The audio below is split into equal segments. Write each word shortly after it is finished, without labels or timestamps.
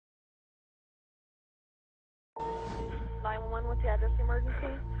911, what's the address of the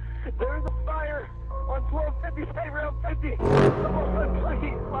emergency? There's a fire on 1250 State Route 50. Someone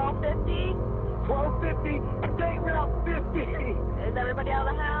please. 1250? 1250 State Route 50. Is everybody out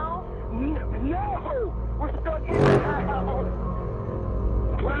of the house? No! We're stuck in the house.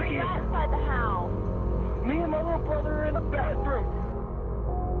 Where are you at inside the house? Me and my little brother are in the bathroom.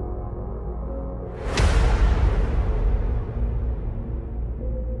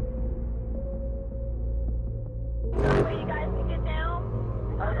 Is there a way you guys can get down?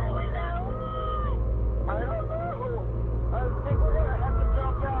 I don't know. I think we're gonna have to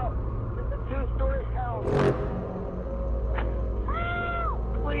jump out. It's a two-story house.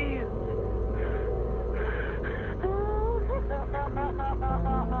 Please.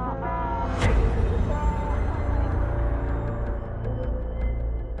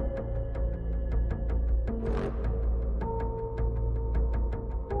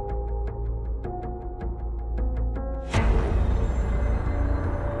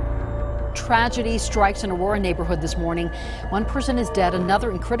 Tragedy strikes in Aurora neighborhood this morning. One person is dead,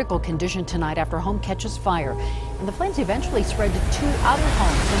 another in critical condition tonight after a home catches fire. And the flames eventually spread to two other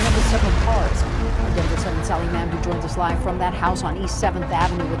homes and into several cars. Our Denver 7 Sally Mamdu joins us live from that house on East 7th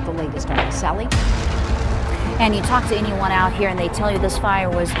Avenue with the latest on this. Sally? And you talk to anyone out here and they tell you this fire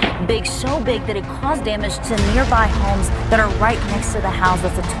was big, so big that it caused damage to nearby homes that are right next to the house.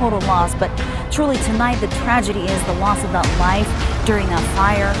 That's a total loss. But truly tonight the tragedy is the loss of that life during that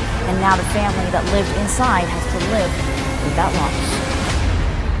fire, and now the family that lived inside has to live with that loss.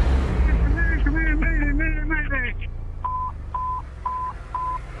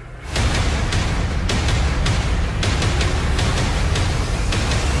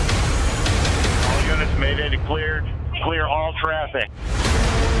 All units made it clear all traffic.